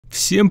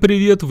Всем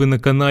привет, вы на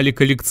канале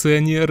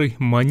коллекционеры,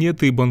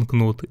 монеты и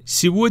банкноты.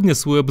 Сегодня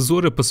свой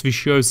обзор я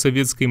посвящаю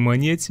советской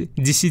монете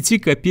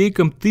 10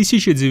 копейкам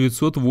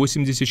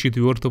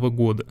 1984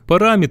 года.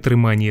 Параметры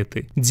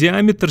монеты: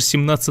 диаметр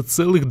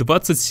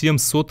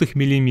 17,27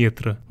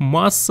 мм,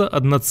 масса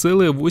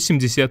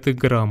 1,8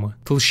 грамма,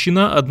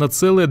 толщина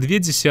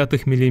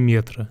 1,2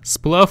 мм,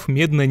 сплав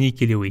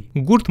медно-никелевый.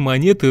 Гурт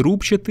монеты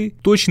рубчатый,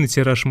 точный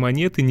тираж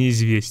монеты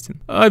неизвестен.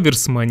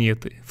 Аверс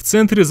монеты: в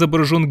центре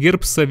изображен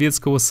герб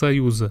Советского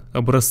Союза,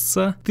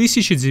 образца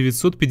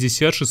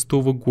 1956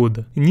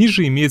 года.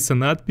 Ниже имеется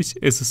надпись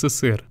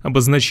СССР.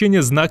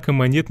 Обозначение знака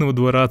монетного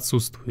двора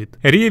отсутствует.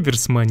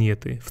 Реверс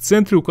монеты: в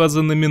центре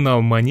указан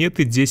номинал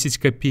монеты 10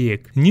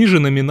 копеек. Ниже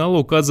номинала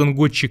указан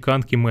год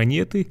чеканки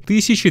монеты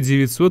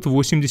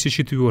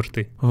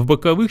 1984. В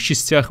боковых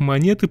частях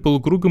монеты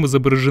полукругом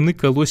изображены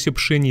колосья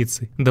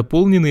пшеницы,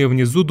 дополненные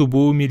внизу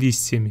дубовыми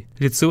листьями.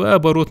 Лицевая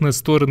оборотная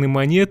стороны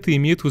монеты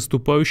имеет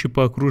выступающий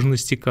по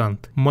окружности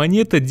кант.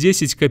 Монета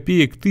 10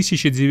 копеек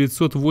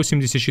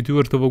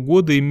 1984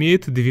 года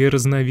имеет две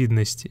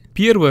разновидности.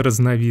 Первая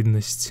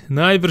разновидность: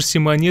 на аверсе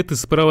монеты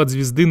справа от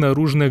звезды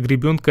наружная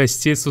гребенка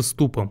костей со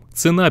ступом.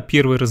 Цена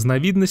первой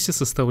разновидности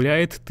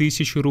составляет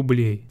 1000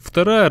 рублей.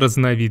 Вторая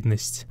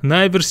разновидность: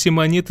 на аверсе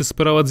монеты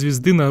справа от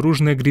звезды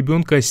наружная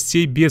гребенка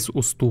костей без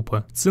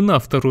уступа. Цена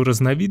второй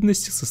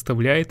разновидности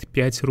составляет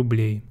 5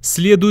 рублей.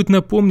 Следует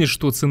напомнить,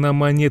 что цена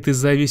монеты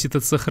зависит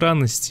от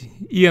сохранности,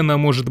 и она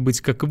может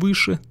быть как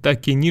выше,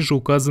 так и ниже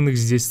указанных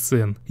здесь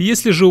цен.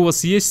 Если же у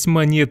вас есть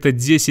монета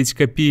 10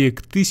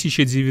 копеек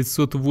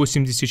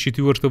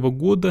 1984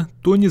 года,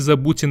 то не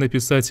забудьте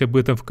написать об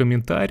этом в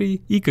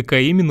комментарии и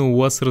какая именно у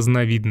вас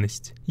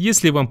разновидность.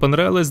 Если вам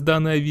понравилось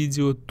данное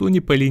видео, то не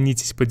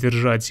поленитесь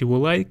поддержать его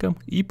лайком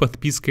и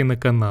подпиской на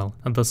канал.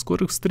 А до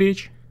скорых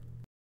встреч!